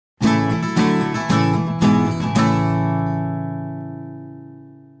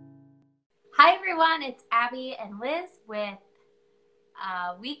everyone, it's Abby and Liz with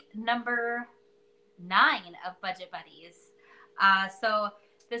week number 9 of Budget Buddies. So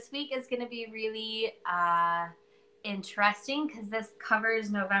this week is going to be really interesting because this covers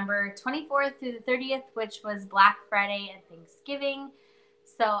November 24th through the 30th, which was Black Friday and Thanksgiving.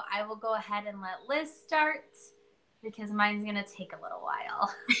 So I will go ahead and let Liz start because mine's going to take a little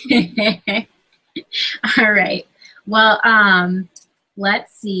while. All right. Well,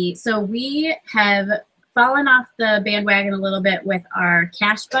 let's see. So we have fallen off the bandwagon a little bit with our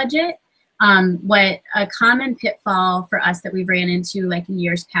cash budget. What a common pitfall for us that we've ran into like in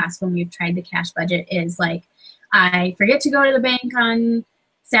years past when we've tried the cash budget is like, I forget to go to the bank on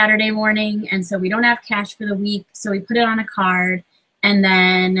Saturday morning, and so we don't have cash for the week, so we put it on a card, and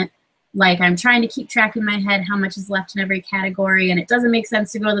then like I'm trying to keep track in my head how much is left in every category, and it doesn't make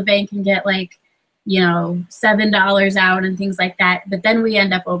sense to go to the bank and get like, you know, $7 out and things like that. But then we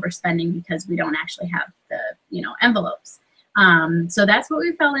end up overspending because we don't actually have the, you know, envelopes. So that's what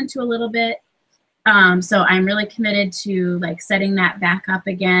we fell into a little bit. So I'm really committed to like setting that back up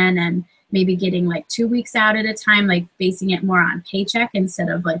again and maybe getting like 2 weeks out at a time, like basing it more on paycheck instead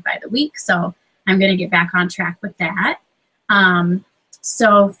of like by the week. So I'm going to get back on track with that.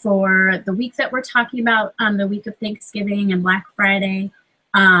 So for the week that we're talking about, the week of Thanksgiving and Black Friday,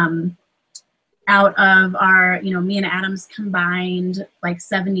 out of our, you know, me and Adam's combined like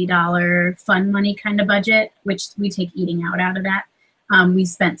 $70 fun money kind of budget, which we take eating out of that. We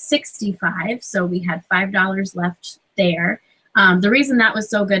spent $65, so we had $5 left there. The reason that was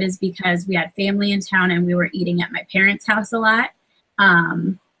so good is because we had family in town and we were eating at my parents' house a lot.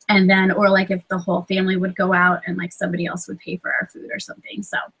 And then, or like if the whole family would go out and like somebody else would pay for our food or something.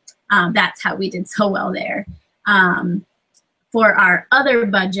 So that's how we did so well there. For our other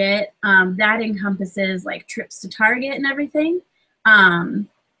budget, that encompasses like trips to Target and everything.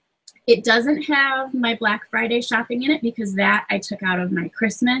 It doesn't have my Black Friday shopping in it because that I took out of my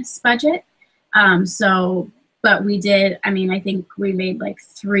Christmas budget. But we did, I mean, I think we made like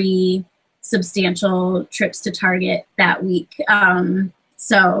 3 substantial trips to Target that week.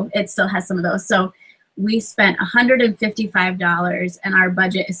 So it still has some of those. So we spent $155 and our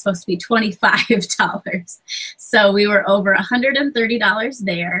budget is supposed to be $25. So we were over $130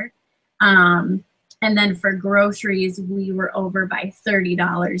 there. And then for groceries, we were over by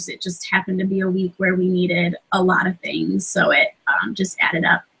 $30. It just happened to be a week where we needed a lot of things. So it just added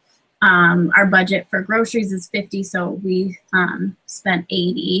up. Our budget for groceries is $50, so we spent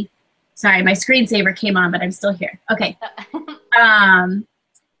 $80. Sorry, my screensaver came on, but I'm still here. Okay.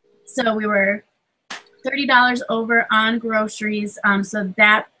 So we were $30 over on groceries. So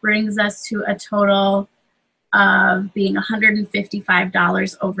that brings us to a total of being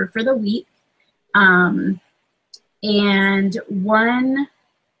 $155 over for the week. And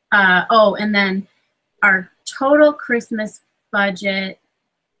then our total Christmas budget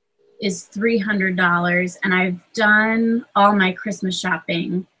is $300, and I've done all my Christmas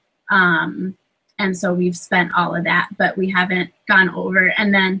shopping. And so we've spent all of that, but we haven't gone over.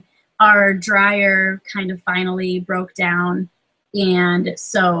 And then our dryer kind of finally broke down. And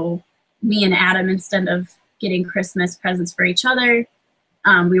so me and Adam, instead of getting Christmas presents for each other,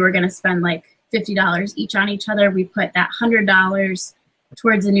 we were going to spend like $50 each on each other. We put that $100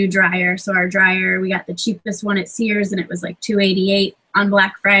 towards a new dryer. So our dryer, we got the cheapest one at Sears and it was like $288 on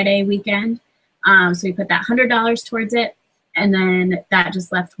Black Friday weekend. So we put that $100 towards it. And then that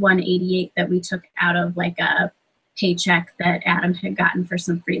just left $188 that we took out of like a paycheck that Adam had gotten for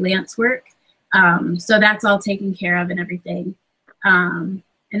some freelance work. So that's all taken care of and everything. And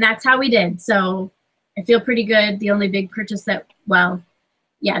that's how we did. So I feel pretty good. The only big purchase that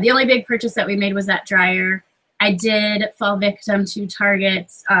we made was that dryer. I did fall victim to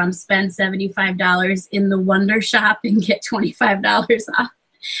Target's spend $75 in the Wonder Shop and get $25 off.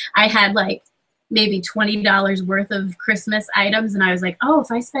 I had like maybe $20 worth of Christmas items, and I was like, oh, if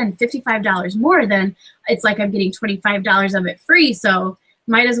I spend $55 more, then it's like I'm getting $25 of it free. So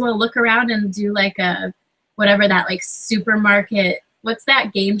might as well look around and do like a whatever that like supermarket. What's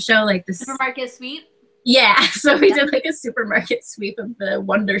that game show like the supermarket sweep? Yeah, so we did like a supermarket sweep of the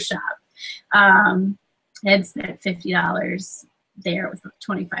Wonder Shop. And spent $50 there with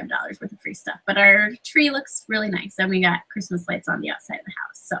 $25 worth of free stuff. But our tree looks really nice, and we got Christmas lights on the outside of the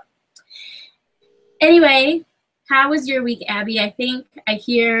house. So anyway, how was your week, Abby? I think I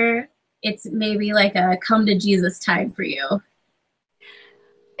hear it's maybe like a come to Jesus time for you.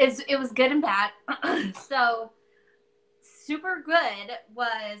 It was good and bad. So super good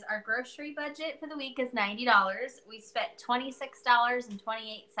was our grocery budget for the week is $90. We spent $26.28.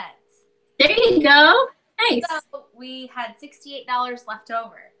 There you go. Nice. So we had $68 left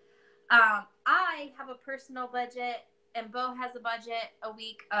over. I have a personal budget and Bo has a budget a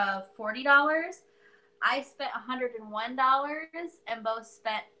week of $40. I spent $101 and Bo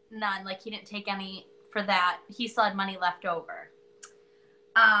spent none. Like, he didn't take any for that. He still had money left over.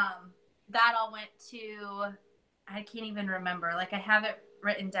 That all went to, I can't even remember. Like, I have it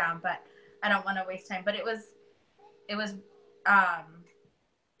written down, but I don't want to waste time. But it was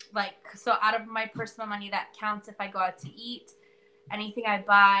like, so out of my personal money, that counts if I go out to eat. Anything I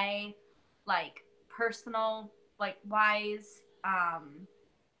buy, like, personal, like, wise.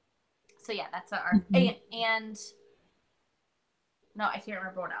 So yeah, that's our, and no, I can't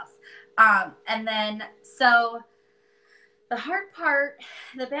remember what else. And then, so the hard part,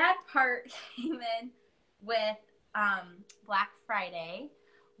 the bad part came in with Black Friday,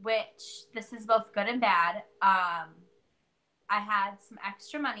 which this is both good and bad. I had some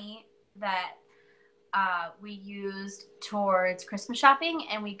extra money that we used towards Christmas shopping,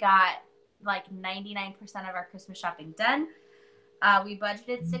 and we got like 99% of our Christmas shopping done. We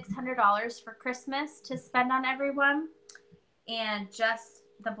budgeted $600 for Christmas to spend on everyone, and just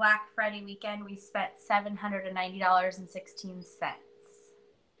the Black Friday weekend, we spent $790.16.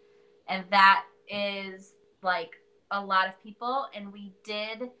 And that is like a lot of people. And we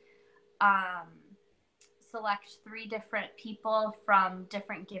did select 3 different people from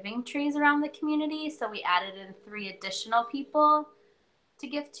different giving trees around the community. So we added in 3 additional people to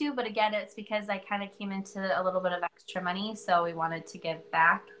give to. But again, it's because I kind of came into a little bit of extra money. So we wanted to give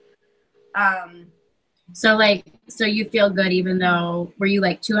back. So you feel good even though, were you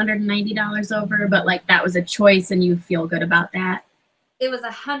like $290 over, but like that was a choice and you feel good about that? It was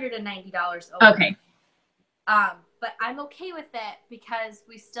 $190 over. Okay. But I'm okay with it because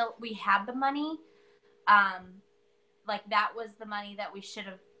we had the money. Like, that was the money that we should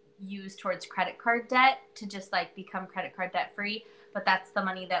have used towards credit card debt to just like become credit card debt free. But that's the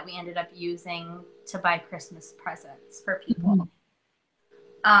money that we ended up using to buy Christmas presents for people.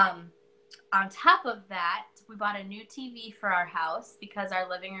 On top of that, we bought a new TV for our house because our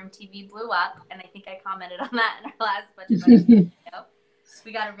living room TV blew up. And I think I commented on that in our last budget video.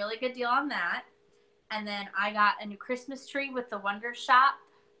 We got a really good deal on that. And then I got a new Christmas tree with the Wonder Shop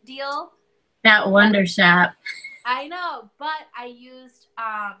deal. That Wonder Shop. I know, but I used,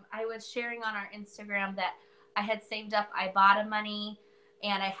 I was sharing on our Instagram that I had saved up Ibotta money,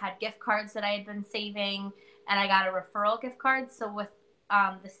 and I had gift cards that I had been saving, and I got a referral gift card. So with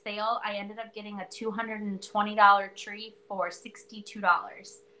the sale, I ended up getting a $220 tree for $62.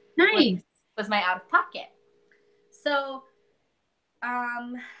 Nice. Which was my out of pocket. So,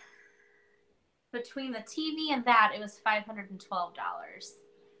 between the TV and that, it was $512.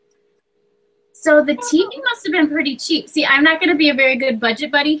 So the TV must have been pretty cheap. See, I'm not going to be a very good budget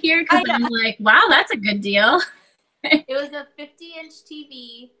buddy here because I'm like, wow, that's a good deal. It was a 50-inch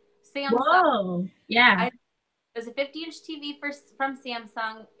TV, Samsung. Whoa, yeah. It was a 50-inch TV from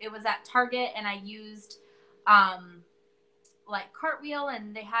Samsung. It was at Target, and I used like Cartwheel,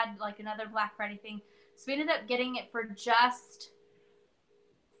 and they had like another Black Friday thing. So we ended up getting it for just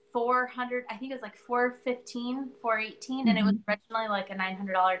 $400. I think it was like $415, $418, and it was originally like a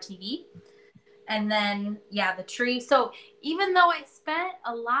 $900 TV. And then, yeah, the tree. So even though I spent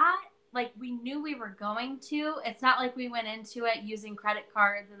a lot, like, we knew we were going to, it's not like we went into it using credit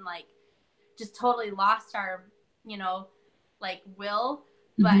cards and like just totally lost our, like, will,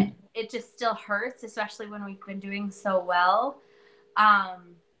 but it just still hurts, especially when we've been doing so well.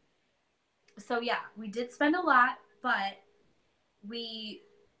 So yeah, we did spend a lot, but we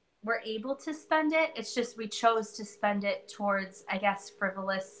were able to spend it. It's just we chose to spend it towards, I guess,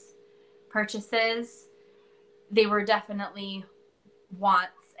 frivolous purchases. They were definitely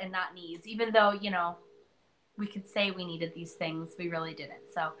wants and not needs, even though, we could say we needed these things. We really didn't.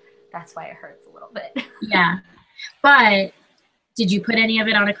 So that's why it hurts a little bit. Yeah. But did you put any of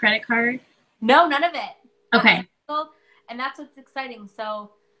it on a credit card? No, none of it. Okay. And that's what's exciting.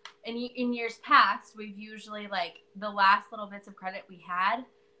 So in years past, we've usually, like, the last little bits of credit we had,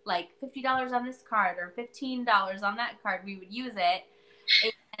 like $50 on this card or $15 on that card, we would use it.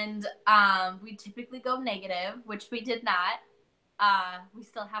 And we typically go negative, which we did not. We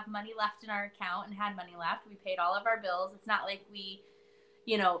still have money left in our account and had money left. We paid all of our bills. It's not like we,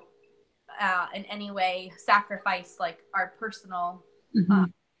 in any way sacrificed like our personal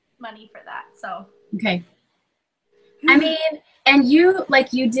money for that. So. Okay. I mean, and you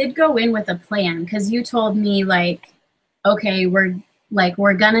did go in with a plan, because you told me like, okay, we're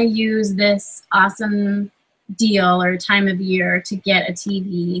gonna use this awesome deal or time of year to get a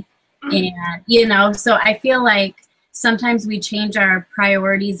TV. And so I feel like sometimes we change our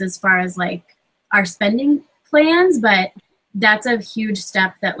priorities as far as like our spending plans, but that's a huge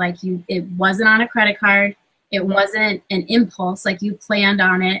step that like it wasn't on a credit card. It wasn't an impulse. Like you planned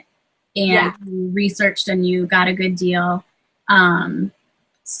on it and you researched and you got a good deal.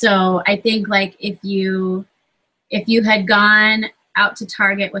 So I think like if you had gone out to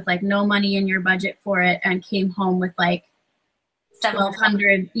Target with like no money in your budget for it and came home with like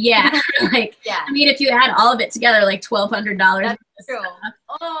 1,200, like I mean, if you add all of it together, like $1,200. That's true.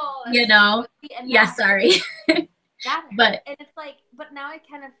 Oh, you know, sorry. But and it's like, but now I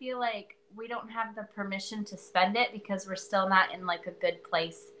kind of feel like we don't have the permission to spend it because we're still not in like a good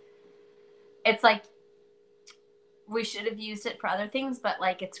place. It's like we should have used it for other things, but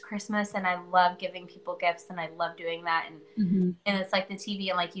like it's Christmas and I love giving people gifts and I love doing that. And and it's like the TV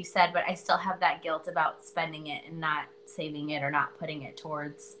and like you said, but I still have that guilt about spending it and not saving it or not putting it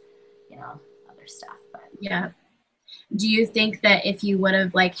towards, you know, other stuff. But yeah. Do you think that if you would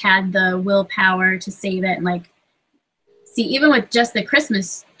have like had the willpower to save it and like, see, even with just the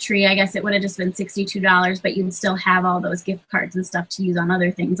Christmas tree, I guess it would have just been $62, but you would still have all those gift cards and stuff to use on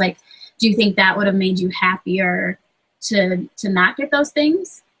other things. Like, do you think that would have made you happier to not get those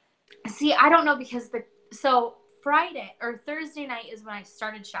things? See, I don't know because so Friday or Thursday night is when I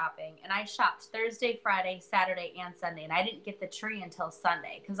started shopping, and I shopped Thursday, Friday, Saturday, and Sunday, and I didn't get the tree until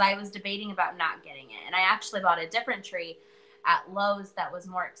Sunday because I was debating about not getting it. And I actually bought a different tree at Lowe's that was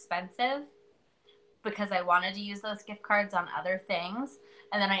more expensive because I wanted to use those gift cards on other things.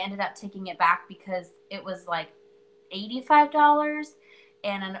 And then I ended up taking it back because it was like $85.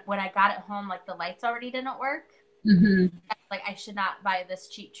 And when I got it home, like the lights already didn't work. Like I should not buy this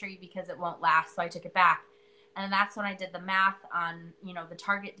cheap tree because it won't last. So I took it back. And that's when I did the math on, you know, the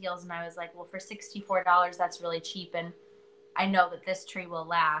Target deals. And I was like, well, for $64, that's really cheap. And I know that this tree will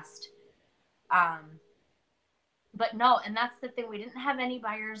last. But no, and that's the thing. We didn't have any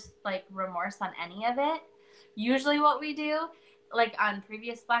buyer's like remorse on any of it. Usually what we do, like on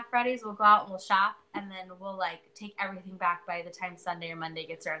previous Black Fridays, we'll go out and we'll shop and then we'll like take everything back by the time Sunday or Monday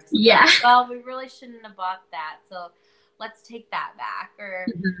gets around. Yeah. Well, we really shouldn't have bought that. So let's take that back. Or,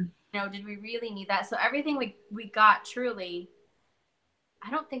 you know, did we really need that? So everything we got truly,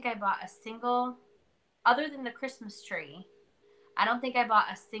 I don't think I bought a single, other than the Christmas tree, I don't think I bought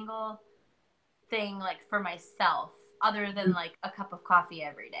a single thing like for myself other than like a cup of coffee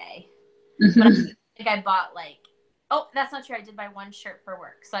every day. But I think I bought like, oh, that's not true. I did buy one shirt for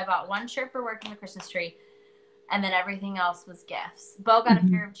work. So I bought one shirt for work in the Christmas tree, and then everything else was gifts. Bo got a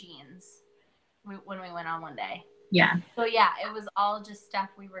pair of jeans when we went on one day. Yeah. So yeah, it was all just stuff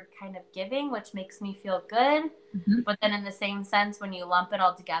we were kind of giving, which makes me feel good. But then in the same sense, when you lump it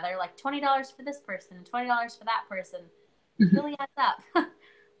all together, like $20 for this person and $20 for that person, it really adds up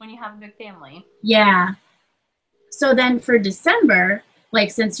when you have a big family. Yeah. So then for December,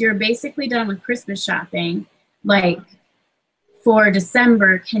 like since you're basically done with Christmas shopping, like for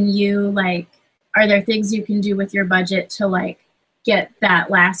December, can you like, are there things you can do with your budget to like get that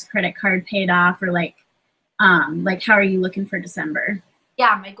last credit card paid off, or like how are you looking for December?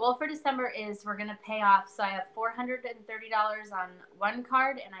 Yeah, my goal for December is we're going to pay off. So I have $430 on one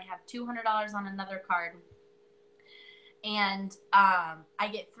card and I have $200 on another card. And I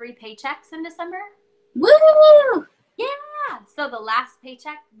get 3 paychecks in December. Woo! Yeah. So the last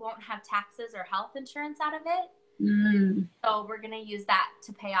paycheck won't have taxes or health insurance out of it. So we're going to use that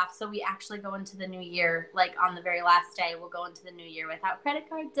to pay off. So we actually go into the new year, like on the very last day, we'll go into the new year without credit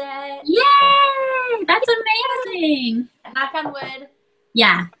card debt. Yay! That's amazing. Knock on wood.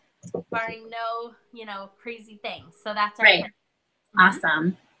 Yeah. Barring no, you know, crazy things. So that's our right.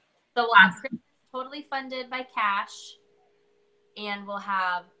 Awesome. So we'll have Christmas totally funded by cash, and we'll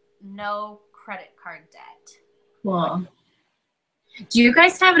have no credit card debt. Cool. Do you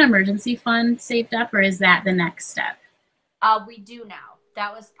guys have an emergency fund saved up, or is that the next step? We do now.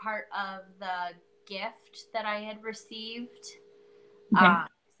 That was part of the gift that I had received. Okay.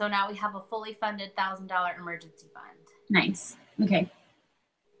 So now we have a fully funded $1,000 emergency fund. Nice. Okay.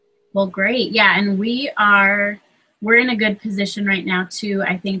 Well, great. Yeah, and we're in a good position right now too.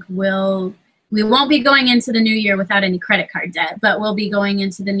 I think we won't be going into the new year without any credit card debt, but we'll be going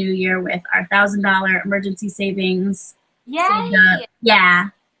into the new year with our $1,000 emergency savings. Yay! Yeah.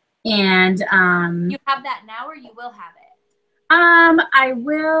 And you have that now, or you will have it? I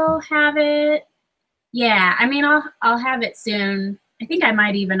will have it. Yeah, I mean I'll have it soon. I think I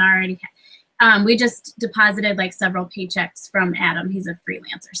might even already have. We just deposited like several paychecks from Adam. He's a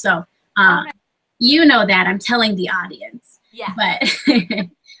freelancer. So you know that. I'm telling the audience. Yeah. But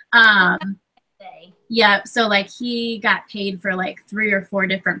yeah, so like he got paid for like 3 or 4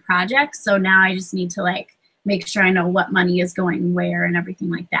 different projects. So now I just need to like make sure I know what money is going where and everything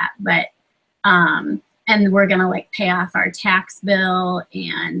like that. But and and we're gonna like pay off our tax bill,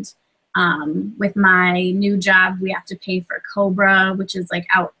 and with my new job we have to pay for Cobra, which is like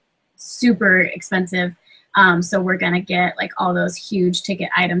out super expensive. So we're gonna get like all those huge ticket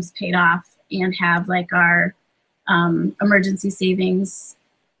items paid off and have like our emergency savings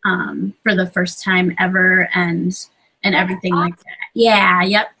for the first time ever, and everything like that. Yeah,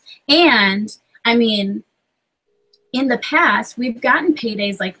 yep. And I mean, in the past, we've gotten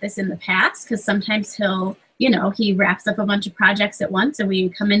paydays like this in the past, because sometimes he'll, you know, he wraps up a bunch of projects at once and we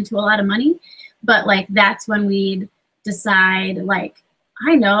come into a lot of money. But like, that's when we'd decide, like,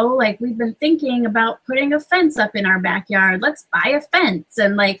 I know, like, we've been thinking about putting a fence up in our backyard. Let's buy a fence.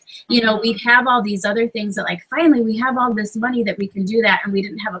 And like, you know, we'd have all these other things that like, finally we have all this money that we can do that, and we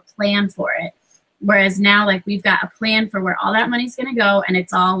didn't have a plan for it. Whereas now, like, we've got a plan for where all that money's going to go, and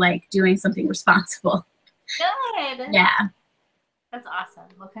it's all like doing something responsible. Good. Yeah. That's awesome.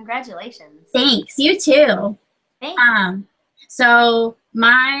 Well, congratulations. Thanks. You too. Thanks. So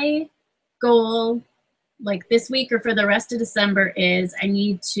my goal, like this week or for the rest of December, is I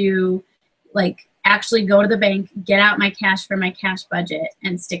need to like actually go to the bank, get out my cash for my cash budget,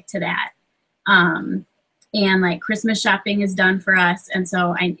 and stick to that. And like Christmas shopping is done for us, and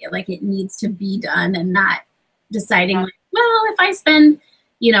so I like it needs to be done, and not deciding like, well, if I spend,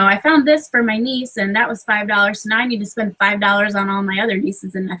 you know, I found this for my niece and that was $5, so now I need to spend $5 on all my other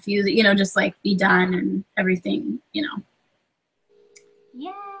nieces and nephews, you know, just like be done and everything, you know.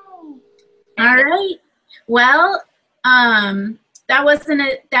 Yay. All right. Well, that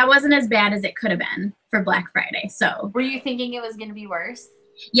wasn't as bad as it could have been for Black Friday. So were you thinking it was going to be worse?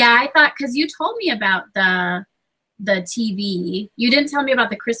 Yeah, I thought, because you told me about the TV. You didn't tell me about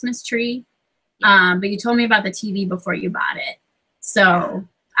the Christmas tree, but you told me about the TV before you bought it. So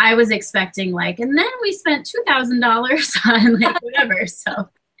I was expecting like, and then we spent $2,000 on like whatever. So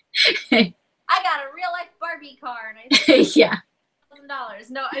I got a real life Barbie car, and I yeah,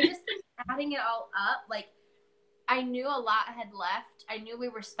 $1,000. No, I just think adding it all up, like I knew a lot had left. I knew we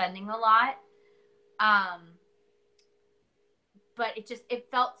were spending a lot. But it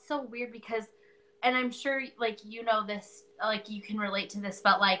felt so weird because, and I'm sure like, you know, this, like you can relate to this,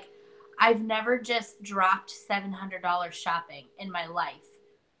 but like I've never just dropped $700 shopping in my life.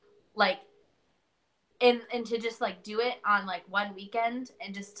 Like, and to just like do it on like one weekend,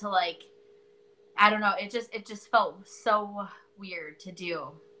 and just to like, I don't know, it just felt so weird to do.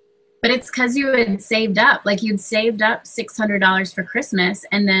 But it's because you had saved up, like you'd saved up $600 for Christmas,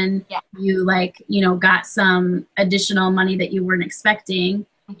 and then you like, you know, got some additional money that you weren't expecting,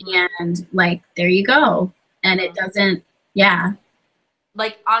 and like, there you go. And it doesn't, yeah.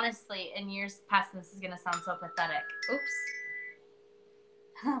 Like, honestly, in years past, this is going to sound so pathetic. Oops.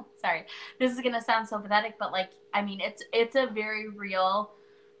 Sorry. This is going to sound so pathetic, but like, I mean, it's a very real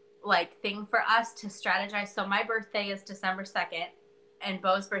like thing for us to strategize. So my birthday is December 2nd. And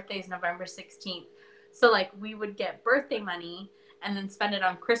Bo's birthday is November 16th. So like we would get birthday money and then spend it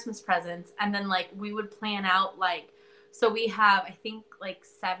on Christmas presents. And then like we would plan out like, so we have, I think like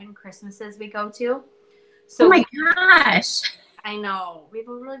 7 Christmases we go to. So oh my gosh. I know. We have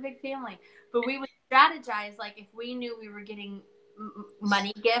a really big family. But we would strategize, like if we knew we were getting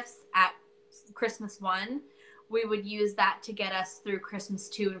money gifts at Christmas 1, we would use that to get us through Christmas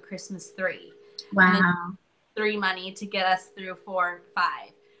 2 and Christmas 3. Wow. 3 money to get us through 4, 5.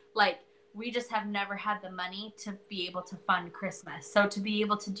 Like we just have never had the money to be able to fund Christmas. So to be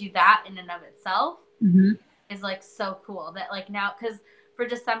able to do that in and of itself is like so cool. That like now, because for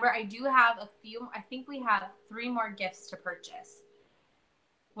December I do have a few. I think we have 3 more gifts to purchase,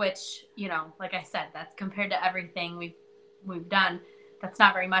 which, you know, like I said, that's compared to everything we've done, that's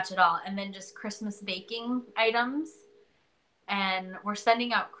not very much at all. And then just Christmas baking items, and we're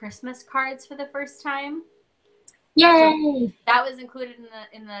sending out Christmas cards for the first time. Yay! So that was included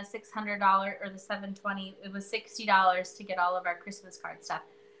in the $600 or the $720. It was $60 to get all of our Christmas card stuff.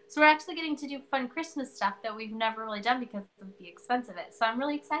 So we're actually getting to do fun Christmas stuff that we've never really done because of the expense of it. So I'm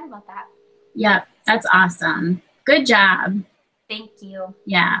really excited about that. Yep, that's awesome. Good job. Thank you.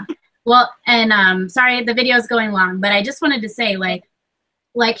 Yeah. Well, and sorry the video is going long, but I just wanted to say like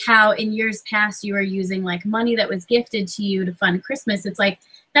how in years past you were using like money that was gifted to you to fund Christmas. It's like,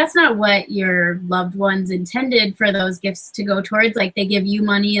 that's not what your loved ones intended for those gifts to go towards. Like they give you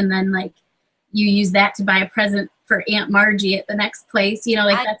money and then like you use that to buy a present for Aunt Margie at the next place. You know,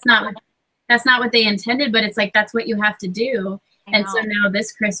 like that's not what they intended, but it's like, that's what you have to do. And so now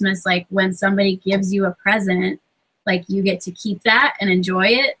this Christmas, like when somebody gives you a present, like you get to keep that and enjoy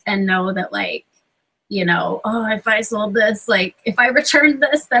it and know that like, you know, oh, if I sold this, like if I returned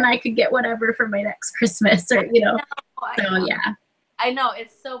this, then I could get whatever for my next Christmas, or, you know. So yeah. I know,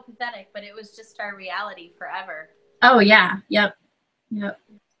 it's so pathetic, but it was just our reality forever. Oh yeah, yep.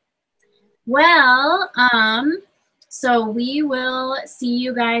 Well, so we will see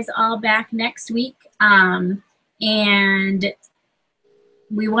you guys all back next week. And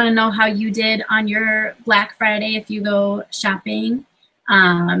we want to know how you did on your Black Friday if you go shopping.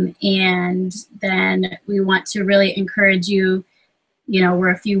 And then we want to really encourage you. You know, we're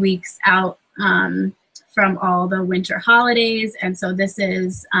a few weeks out from all the winter holidays. And so this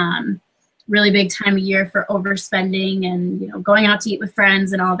is really big time of year for overspending and, you know, going out to eat with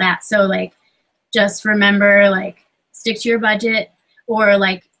friends and all that. So like, just remember, like, stick to your budget, or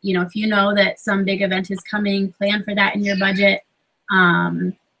like, you know, if you know that some big event is coming, plan for that in your budget,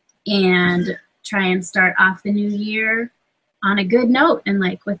 and try and start off the new year on a good note and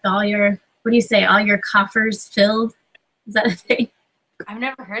like with all your, what do you say, all your coffers filled? Is that a thing? I've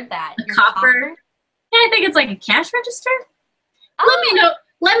never heard that. A coffer? Yeah, I think it's like a cash register. Oh.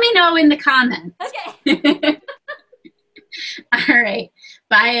 Let me know in the comments. Okay. All right.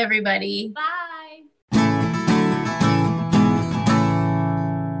 Bye, everybody. Bye.